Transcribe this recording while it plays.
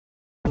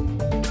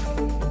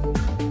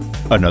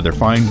Another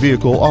fine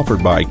vehicle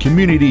offered by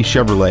Community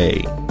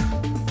Chevrolet.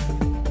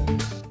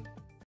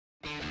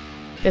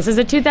 This is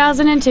a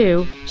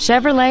 2002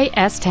 Chevrolet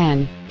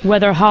S10.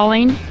 Whether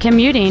hauling,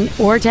 commuting,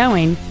 or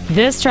towing,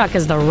 this truck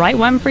is the right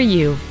one for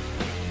you.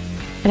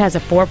 It has a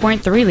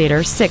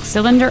 4.3-liter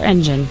six-cylinder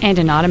engine and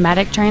an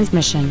automatic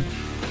transmission.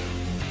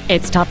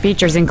 Its top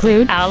features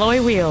include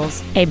alloy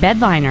wheels, a bed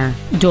liner,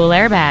 dual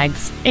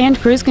airbags, and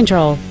cruise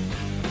control.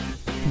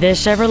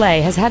 This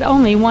Chevrolet has had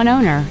only one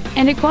owner,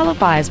 and it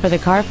qualifies for the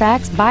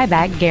Carfax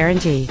buyback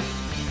guarantee.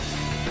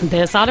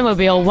 This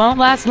automobile won't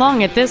last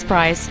long at this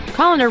price.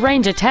 Call and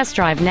arrange a test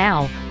drive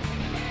now.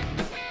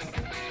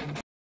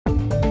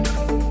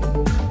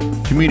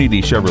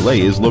 Community Chevrolet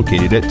is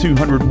located at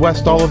 200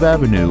 West Olive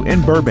Avenue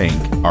in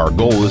Burbank. Our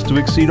goal is to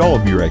exceed all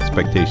of your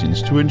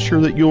expectations to ensure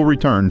that you'll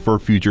return for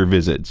future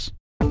visits.